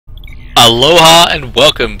Aloha and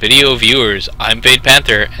welcome, video viewers. I'm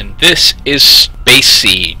Panther, and this is Space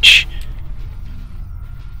Siege.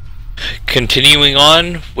 Continuing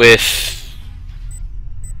on with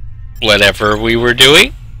whatever we were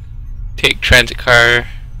doing. Take transit car,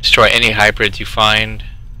 destroy any hybrids you find.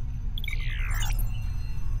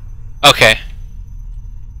 Okay.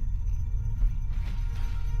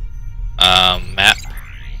 Map.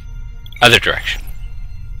 Other direction.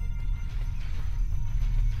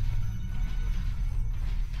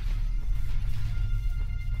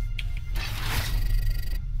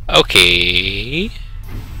 Okay.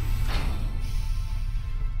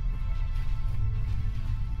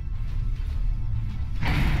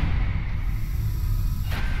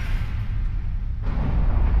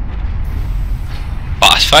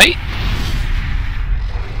 Boss fight?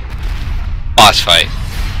 Boss fight.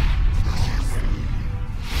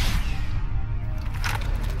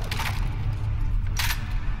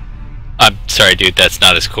 I'm sorry, dude, that's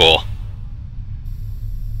not as cool.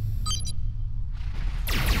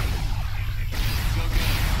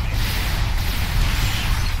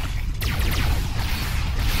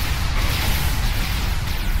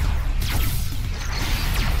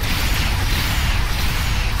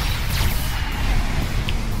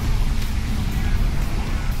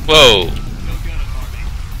 Whoa.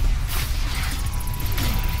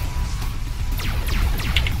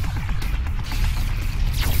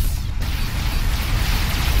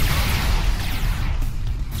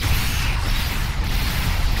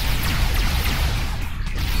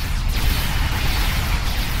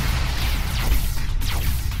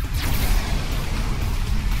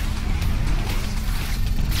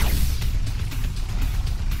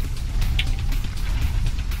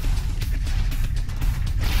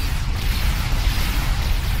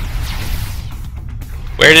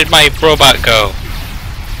 Where did my robot go?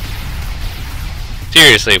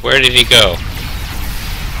 Seriously, where did he go?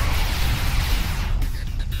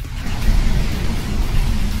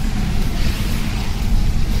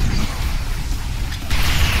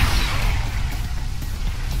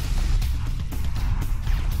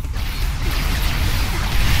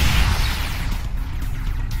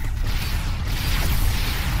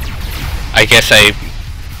 I guess I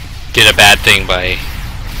did a bad thing by...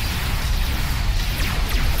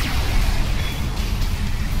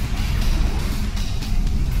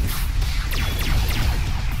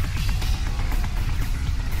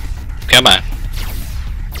 Come on.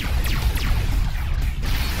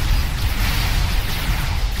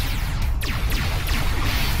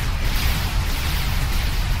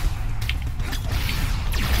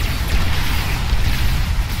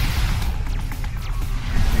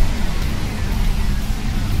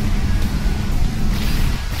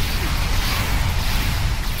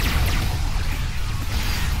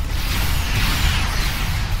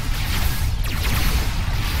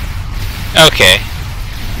 Okay.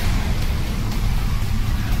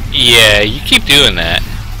 Yeah, you keep doing that.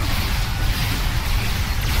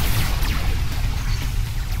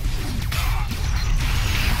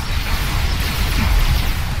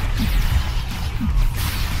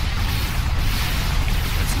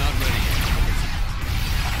 It's not ready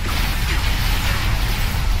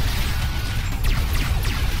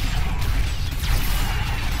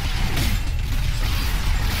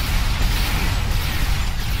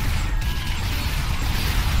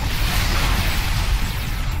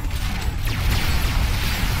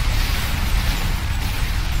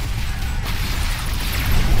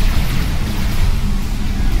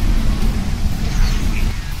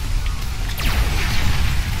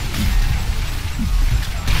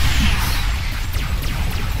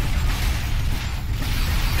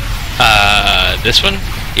This one?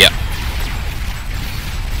 Yeah.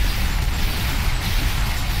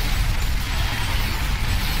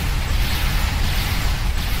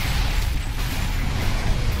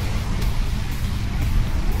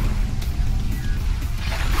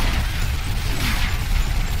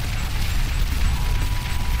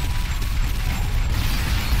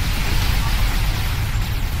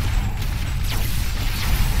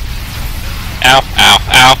 Ow, ow,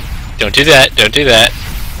 ow. Don't do that, don't do that.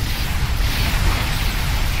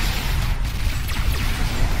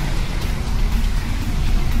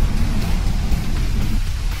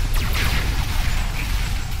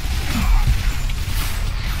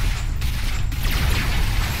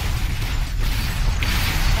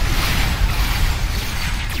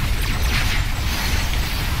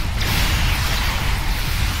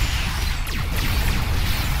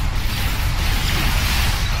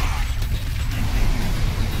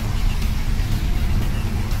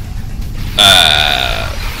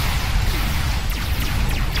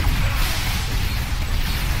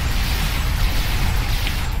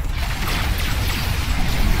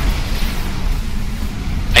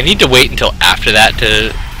 I need to wait until after that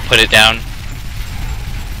to put it down.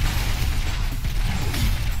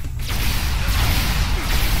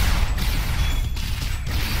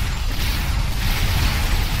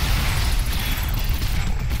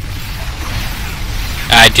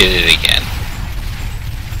 I did it again.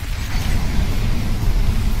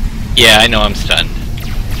 Yeah, I know I'm stunned.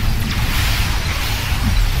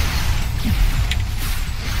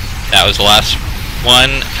 That was the last one,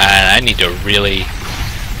 and I need to really...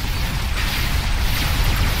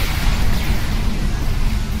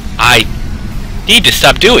 I need to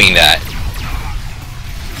stop doing that.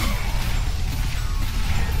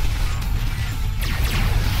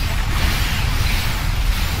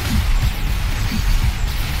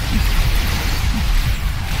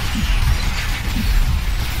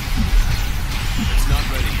 It's not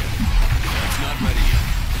ready yet. It's not ready yet.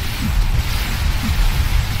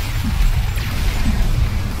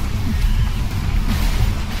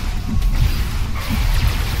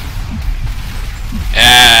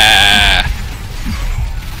 Ah.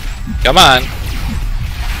 Come on.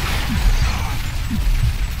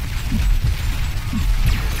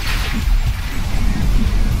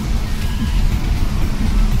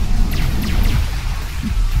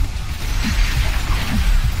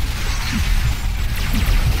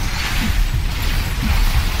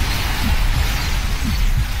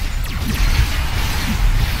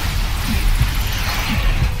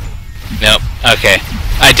 Nope. Okay.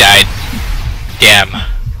 I died. Damn.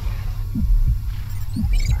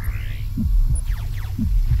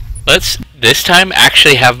 Let's this time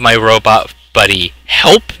actually have my robot buddy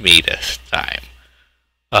help me this time.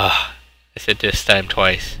 Ugh. I said this time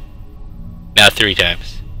twice. Now 3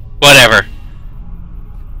 times. Whatever.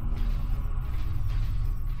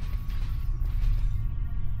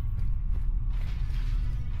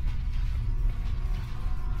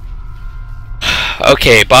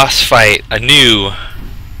 Okay, boss fight anew.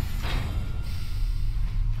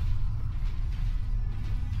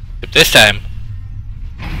 But this time,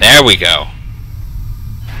 there we go.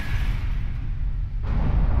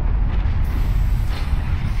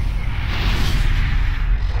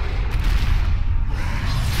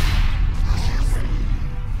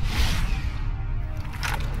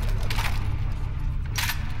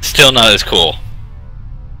 Still not as cool.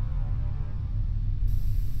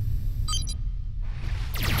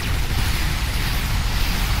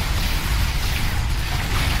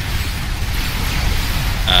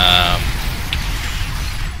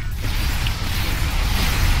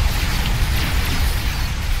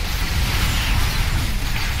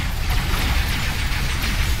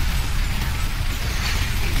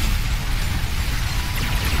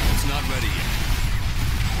 It's not ready yet.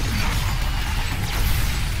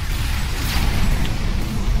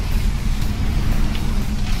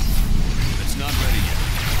 It's not ready yet.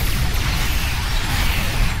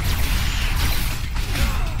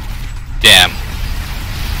 Damn.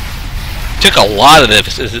 Took a lot of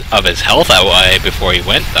his health away before he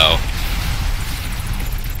went, though.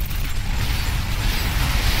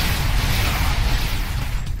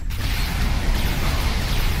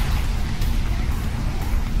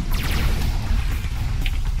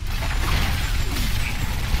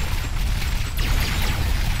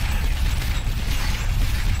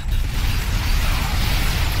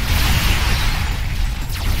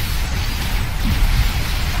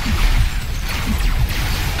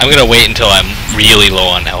 I'm gonna wait until I'm really low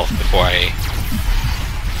on health before I...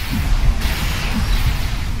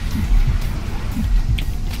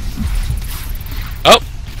 Oh!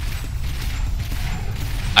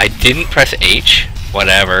 I didn't press H?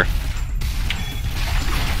 Whatever.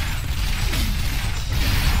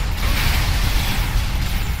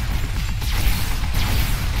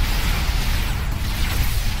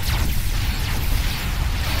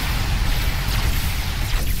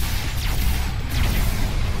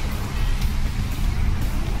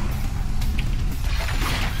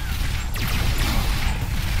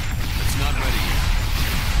 It's not ready yet.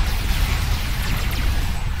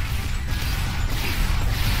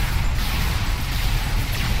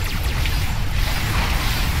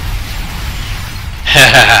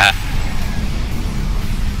 Hahaha.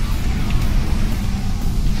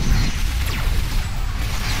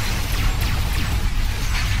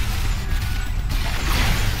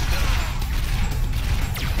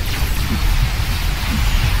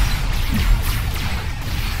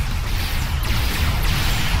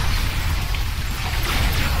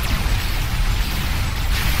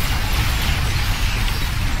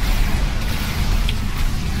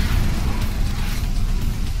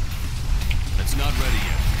 It's not ready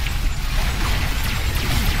yet.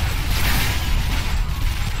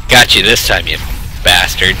 Got you this time, you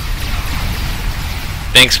bastard.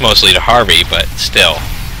 Thanks mostly to Harvey, but still.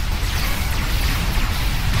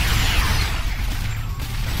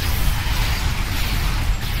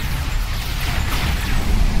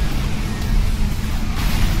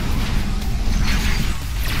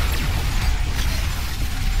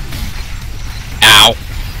 Ow.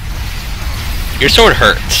 Your sword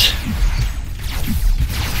hurts.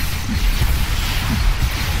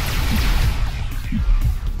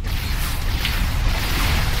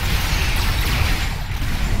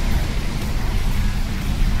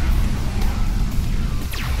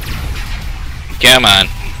 Come on.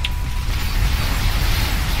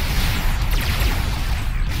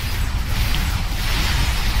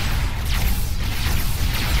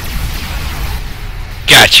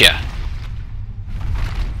 Gotcha.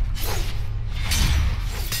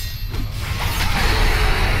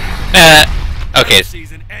 Okay.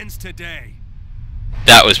 Season ends today.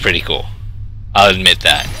 That was pretty cool. I'll admit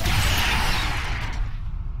that.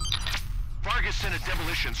 Vargas sent a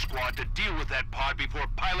demolition squad to deal with that pod before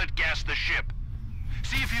Pilot gassed the ship.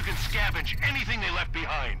 See if you can scavenge anything they left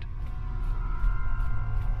behind.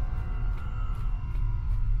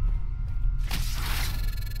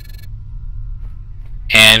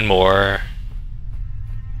 And more.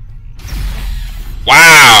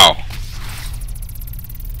 Wow!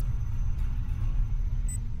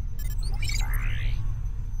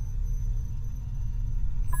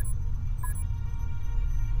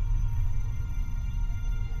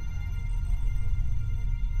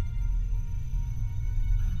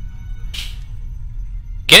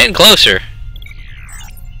 Getting closer.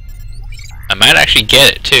 I might actually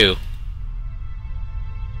get it too.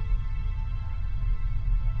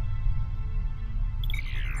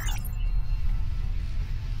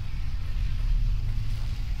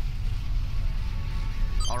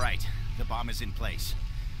 All right, the bomb is in place.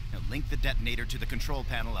 Now link the detonator to the control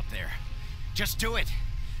panel up there. Just do it.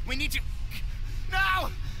 We need to... No!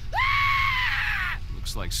 Ah!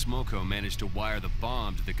 Looks like Smoko managed to wire the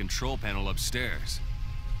bomb to the control panel upstairs.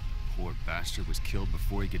 Poor bastard was killed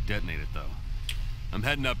before he could detonate it, though. I'm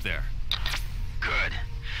heading up there. Good.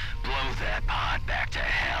 Blow that pod back to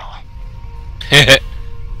hell.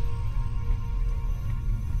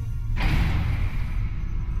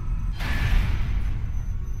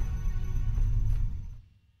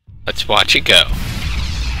 Let's watch it go.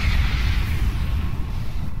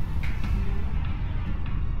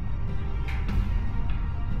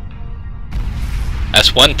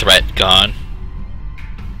 That's one threat gone.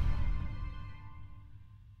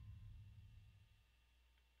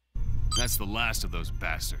 That's the last of those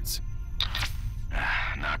bastards.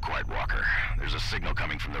 Not quite, Walker. There's a signal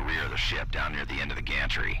coming from the rear of the ship down near the end of the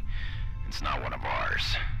gantry. It's not one of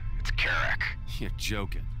ours. It's Carrack. You're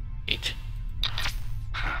joking. Eat.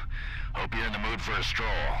 Hope you're in the mood for a stroll.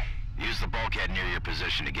 Use the bulkhead near your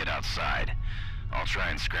position to get outside. I'll try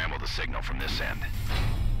and scramble the signal from this end.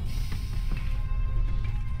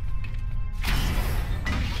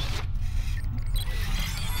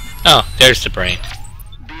 Oh, there's the brain.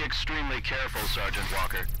 Be extremely careful, Sergeant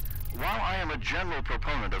Walker. While I am a general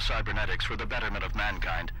proponent of cybernetics for the betterment of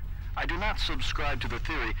mankind, I do not subscribe to the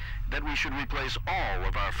theory that we should replace all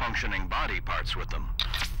of our functioning body parts with them.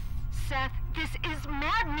 Seth, this is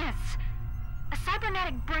madness! A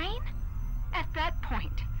cybernetic brain? At that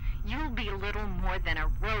point, you'll be little more than a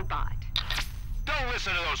robot. Don't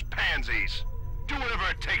listen to those pansies! Do whatever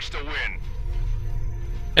it takes to win!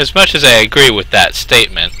 As much as I agree with that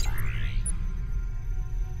statement,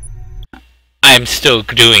 I'm still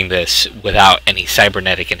doing this without any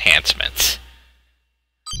cybernetic enhancements.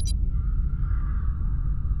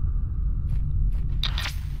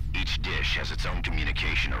 Each dish has its own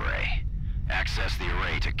communication array. Access the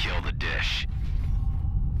array to kill the dish.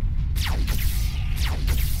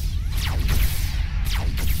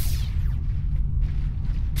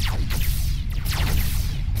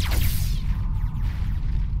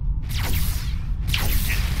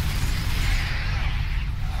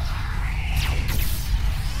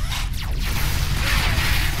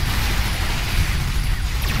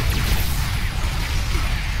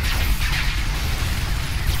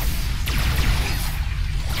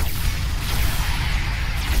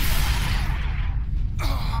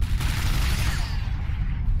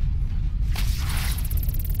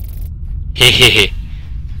 Hehehe.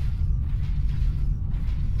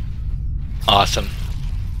 Awesome.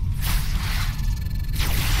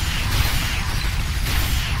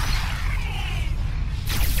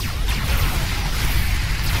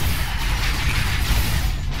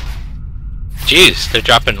 Jeez, they're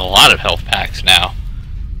dropping a lot of health packs now.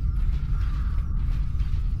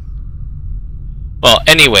 Well,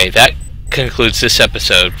 anyway, that concludes this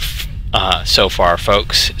episode so far,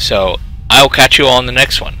 folks. So I will catch you all in the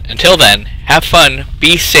next one. Until then, have fun,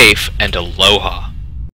 be safe, and aloha.